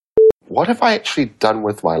 fantastic. What have I actually done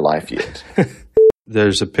with my life yet?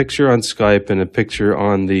 There's a picture on Skype and a picture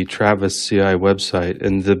on the Travis CI website,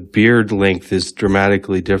 and the beard length is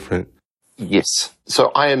dramatically different. Yes.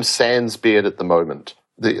 So I am sans beard at the moment.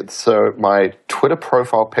 So my Twitter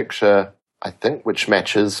profile picture, I think, which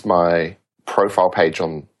matches my profile page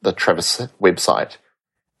on the Travis website,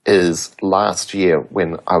 is last year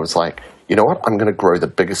when I was like, you know what, I'm going to grow the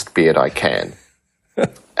biggest beard I can.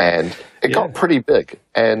 And it got pretty big.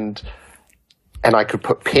 And I could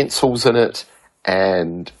put pencils in it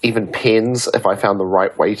and even pens if I found the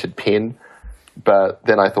right weighted pen. But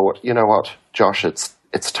then I thought, you know what, Josh,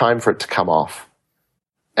 it's time for it to come off.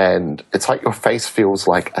 And it's like your face feels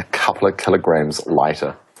like a couple of kilograms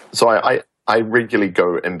lighter. So I regularly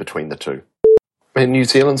go in between the two. And New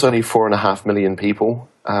Zealand's only 4.5 million people.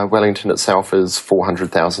 Wellington itself is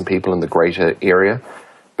 400,000 people in the greater area.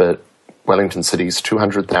 But Wellington City's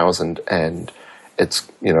 200,000, and it's,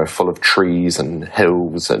 full of trees and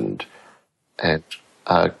hills and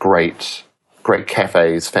great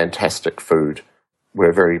cafes, fantastic food.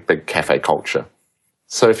 We're a very big cafe culture.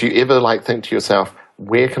 So if you ever think to yourself,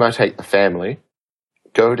 where can I take the family?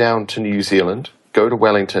 Go down to New Zealand, go to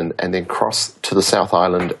Wellington, and then cross to the South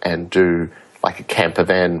Island and do a camper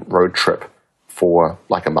van road trip for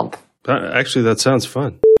a month. Actually, that sounds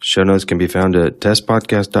fun. Show notes can be found at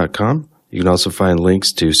testpodcast.com. You can also find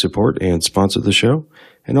links to support and sponsor the show.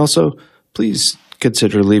 And also, please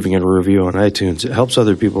consider leaving a review on iTunes. It helps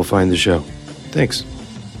other people find the show. Thanks.